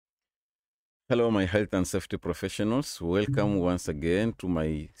Hello, my health and safety professionals. Welcome once again to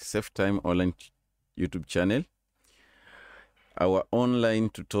my SAFEtime online YouTube channel. Our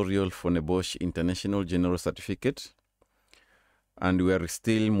online tutorial for NEBOSH International General Certificate. And we are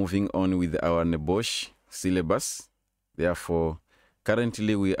still moving on with our NEBOSH syllabus. Therefore,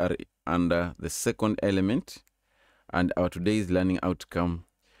 currently we are under the second element. And our today's learning outcome,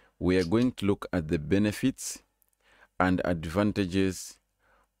 we are going to look at the benefits and advantages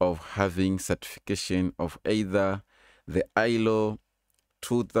of having certification of either the ILO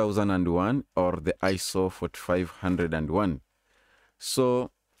 2001 or the ISO 4501. So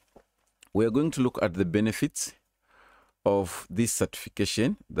we are going to look at the benefits of this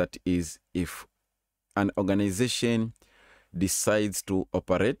certification. That is, if an organization decides to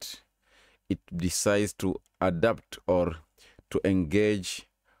operate, it decides to adapt or to engage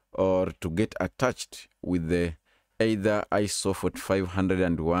or to get attached with the either ISO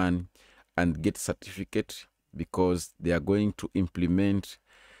 4501 and get certificate because they are going to implement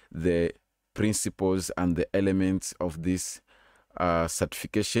the principles and the elements of this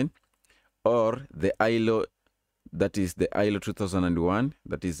certification, or the ILO, that is the ILO 2001,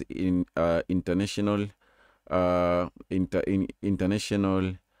 that is in international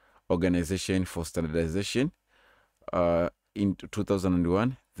organization for standardization in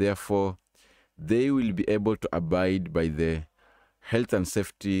 2001. Therefore, they will be able to abide by the health and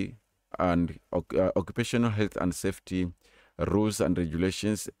safety and occupational health and safety rules and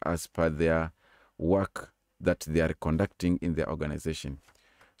regulations as per their work that they are conducting in their organization.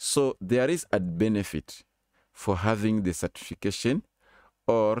 So there is a benefit for having the certification,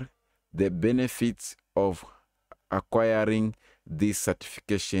 or the benefits of acquiring this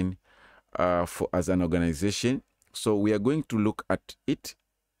certification as an organization. So we are going to look at it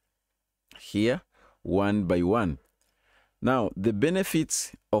here one by one. Now, the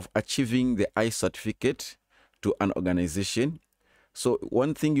benefits of achieving the I certificate to an organization. So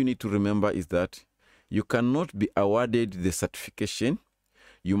one thing you need to remember is that you cannot be awarded the certification.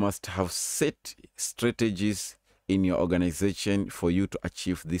 You must have set strategies in your organization for you to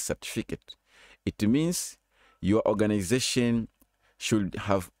achieve this certificate. It means your organization should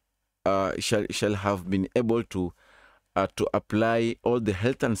have shall have been able to apply all the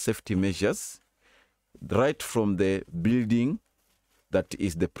health and safety measures right from the building, that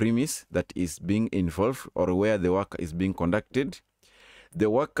is the premise that is being involved or where the work is being conducted, the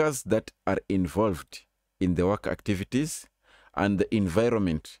workers that are involved in the work activities, and the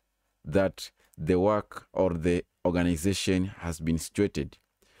environment that the work or the organization has been situated.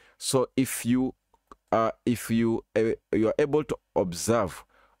 So if you are able to observe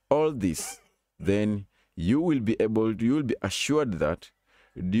all this, then you will be assured that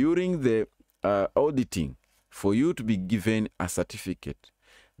during the auditing, for you to be given a certificate,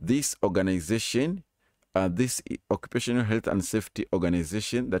 this organization, this occupational health and safety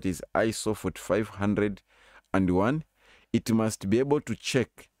organization, that is ISO 4501, it must be able to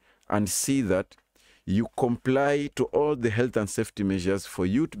check and see that you comply to all the health and safety measures for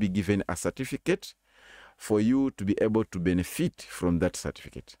you to be given a certificate, for you to be able to benefit from that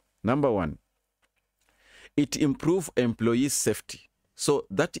certificate. Number one, it improves employee safety. So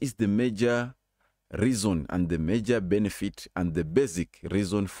that is the major reason and the major benefit and the basic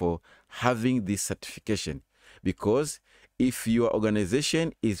reason for having this certification. Because if your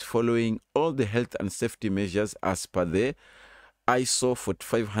organization is following all the health and safety measures as per the ISO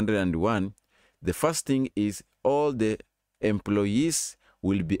 4501, the first thing is all the employees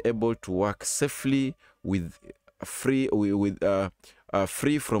will be able to work safely with free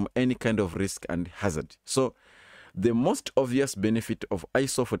from any kind of risk and hazard. So the most obvious benefit of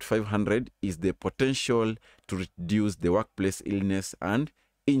ISO 4500 is the potential to reduce the workplace illness and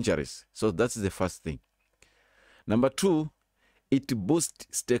injuries. So that's the first thing. Number two, it boosts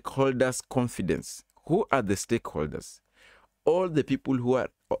stakeholders' confidence. Who are the stakeholders? All the people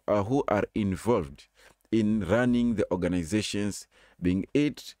who are involved in running the organizations, being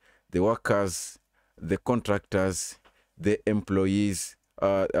it the workers, the contractors, the employees,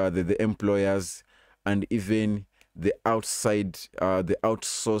 the employers, and even the outside, the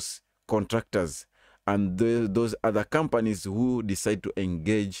outsource contractors, and those other companies who decide to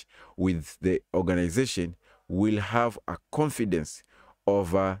engage with the organization will have a confidence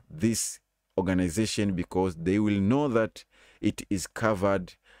over this organization because they will know that it is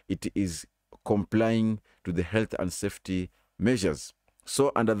covered, it is complying to the health and safety measures.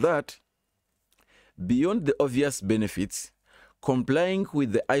 So under that, beyond the obvious benefits, complying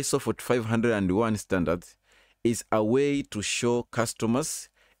with the ISO 4501 standards is a way to show customers,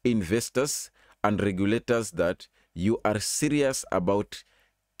 investors, and regulators that you are serious about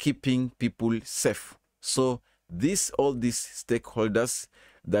keeping people safe. So all these stakeholders,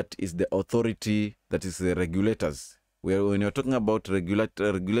 that is the authority, that is the regulators. When you're talking about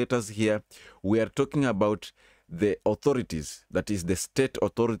regulators here, we are talking about the authorities, that is the state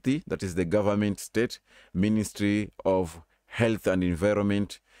authority, that is the government, state Ministry of Health and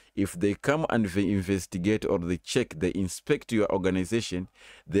Environment. If they come and they investigate or they check, they inspect your organization,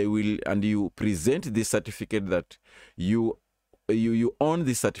 they will, and you present the certificate that you own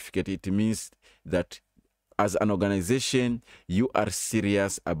the certificate, it means that as an organization, you are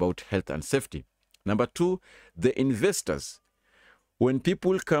serious about health and safety. Number two, the investors. When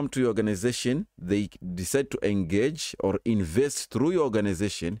people come to your organization, they decide to engage or invest through your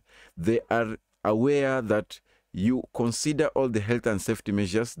organization, they are aware that you consider all the health and safety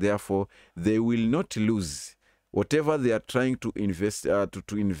measures. Therefore, they will not lose. Whatever they are trying to invest to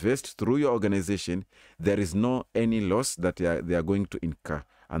invest through your organization, there is no any loss that they are going to incur.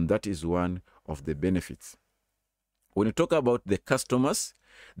 And that is one of the benefits. When you talk about the customers,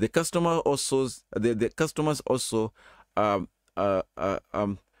 the customers also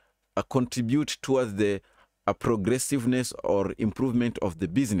contribute towards the progressiveness or improvement of the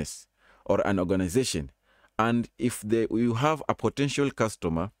business or an organization. And if you have a potential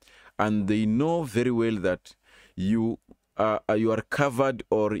customer and they know very well that you are covered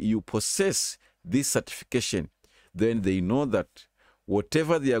or you possess this certification, then they know that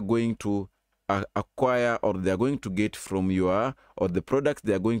whatever they are going to acquire or they are going to get from or the products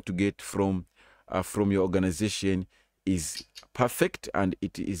they are going to get from your organization is perfect and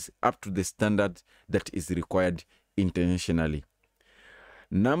it is up to the standard that is required internationally.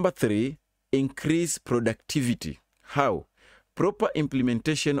 Number three, increase productivity. How? Proper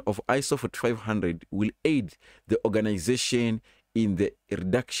implementation of ISO 4500 will aid the organization in the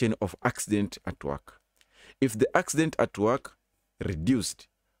reduction of accident at work. If the accident at work reduced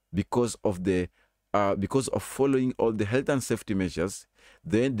because of following all the health and safety measures,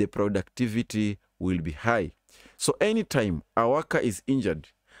 then the productivity will be high. So anytime a worker is injured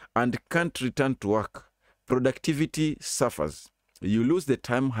and can't return to work, productivity suffers. You lose the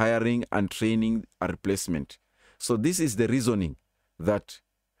time hiring and training a replacement. So this is the reasoning that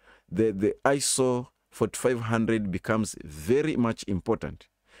the ISO 4500 becomes very much important,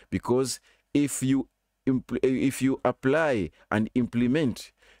 because if you apply and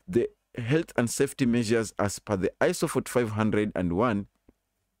implement the health and safety measures as per the ISO 4501,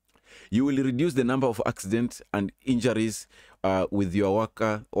 you will reduce the number of accidents and injuries with your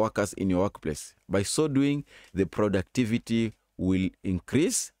workers in your workplace. By so doing, the productivity will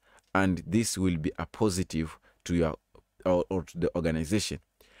increase, and this will be a positive to your or to the organization.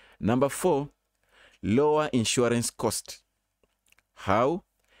 Number four, lower insurance cost. How?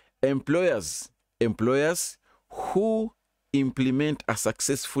 Employers who implement a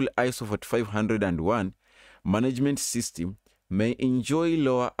successful ISO 4501 management system may enjoy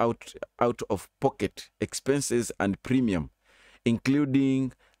lower out-of-pocket expenses and premium,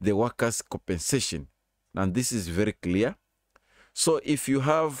 including the workers' compensation. And this is very clear. So if you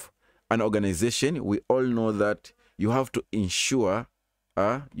have an organization, we all know that you have to insure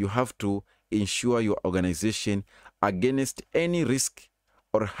your organization against any risk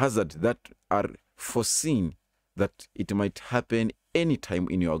or hazard that are foreseen that it might happen anytime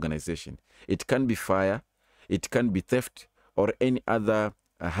in your organization. It can be fire, it can be theft, or any other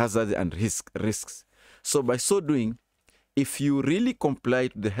hazards and risks. So by so doing, if you really comply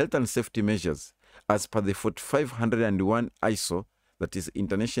to the health and safety measures as per the 4501 ISO, that is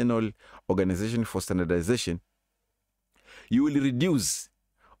International Organization for Standardization, you will reduce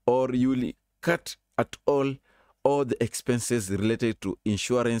or you will cut at all the expenses related to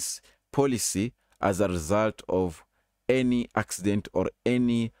insurance policy as a result of any accident or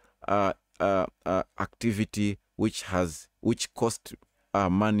any activity which cost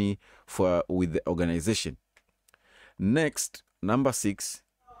money with the organization. Next, number 6,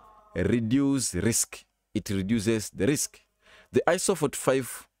 reduce risk. It reduces the risk. The ISO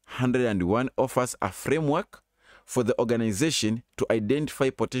 4501 offers a framework for the organization to identify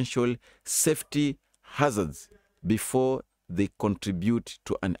potential safety hazards before they contribute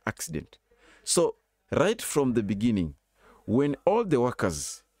to an accident. So right from the beginning, when all the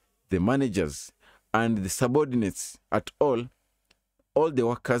workers, the managers, and the subordinates at all the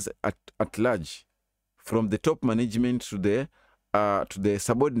workers at large, from the top management to the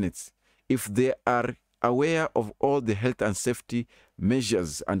subordinates, if they are aware of all the health and safety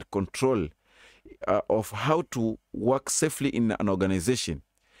measures and control of how to work safely in an organization,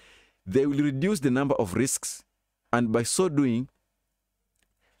 they will reduce the number of risks, and by so doing,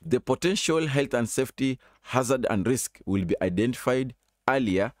 the potential health and safety hazard and risk will be identified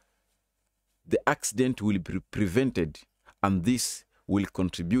earlier, the accident will be prevented, and this will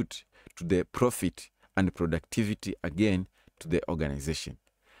contribute to the profit and productivity again to the organization.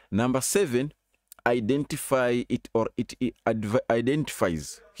 Number 7, identify it, or it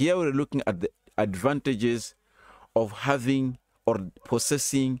identifies. Here we're looking at the advantages of having or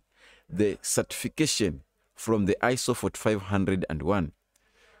possessing the certification from the ISO 45001.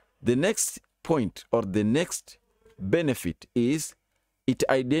 The next point or the next benefit is it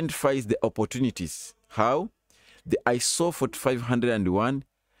identifies the opportunities. How? The ISO 45001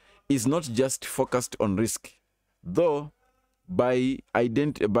 is not just focused on risk, though by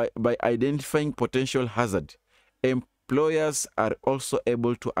identifying potential hazard, employers are also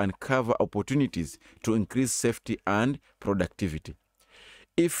able to uncover opportunities to increase safety and productivity.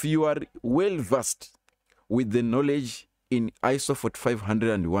 If you are well versed with the knowledge in ISO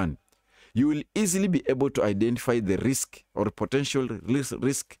 45001, you will easily be able to identify the risk or potential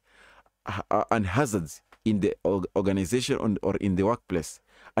risk and hazards in the organization or in the workplace.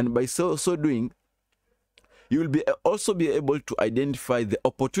 And by so doing, you will also be able to identify the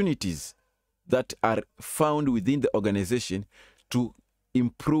opportunities that are found within the organization to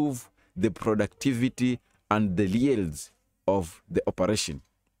improve the productivity and the yields of the operation.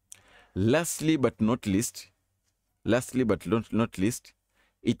 Lastly but not least,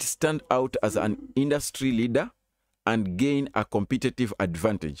 it stands out as an industry leader and gain a competitive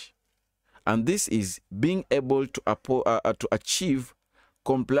advantage. And this is being able to achieve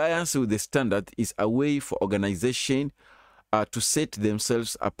compliance with the standard is a way for organization to set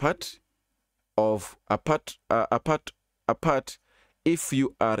themselves apart if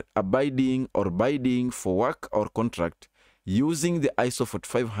you are abiding or bidding for work or contract using the ISO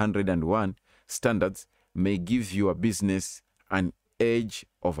 45001 standards may give your business an edge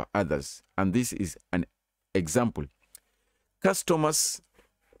over others. And this is an example. Customers,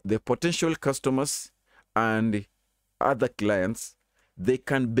 the potential customers and other clients, they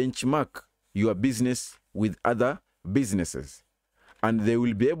can benchmark your business with other businesses, and they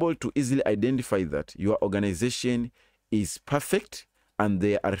will be able to easily identify that your organization is perfect, and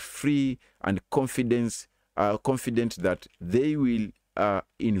they are free and confident that they will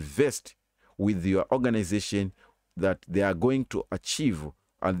invest with your organization, that they are going to achieve,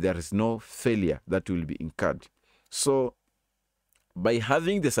 and there is no failure that will be incurred. So by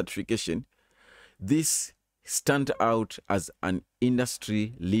having the certification, this stand out as an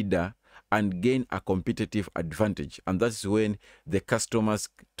industry leader and gain a competitive advantage. And that's when the customers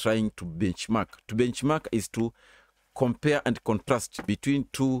trying to benchmark. To benchmark is to compare and contrast between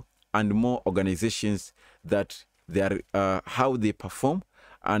two and more organizations, that they are how they perform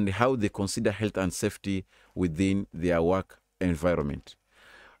and how they consider health and safety within their work environment.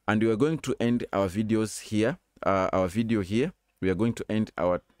 And we are going to end our videos here, our video here. We are going to end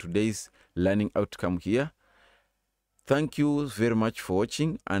our today's learning outcome here. Thank you very much for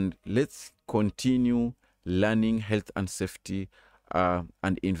watching, and let's continue learning health and safety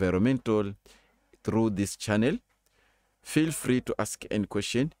and environmental through this channel. Feel free to ask any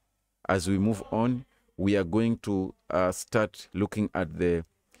question. As we move on, we are going to start looking at the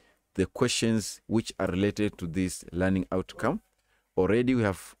questions which are related to this learning outcome. Already we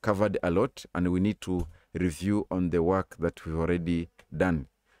have covered a lot, and we need to review on the work that we've already done.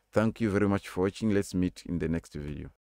 Thank you very much for watching. Let's meet in the next video.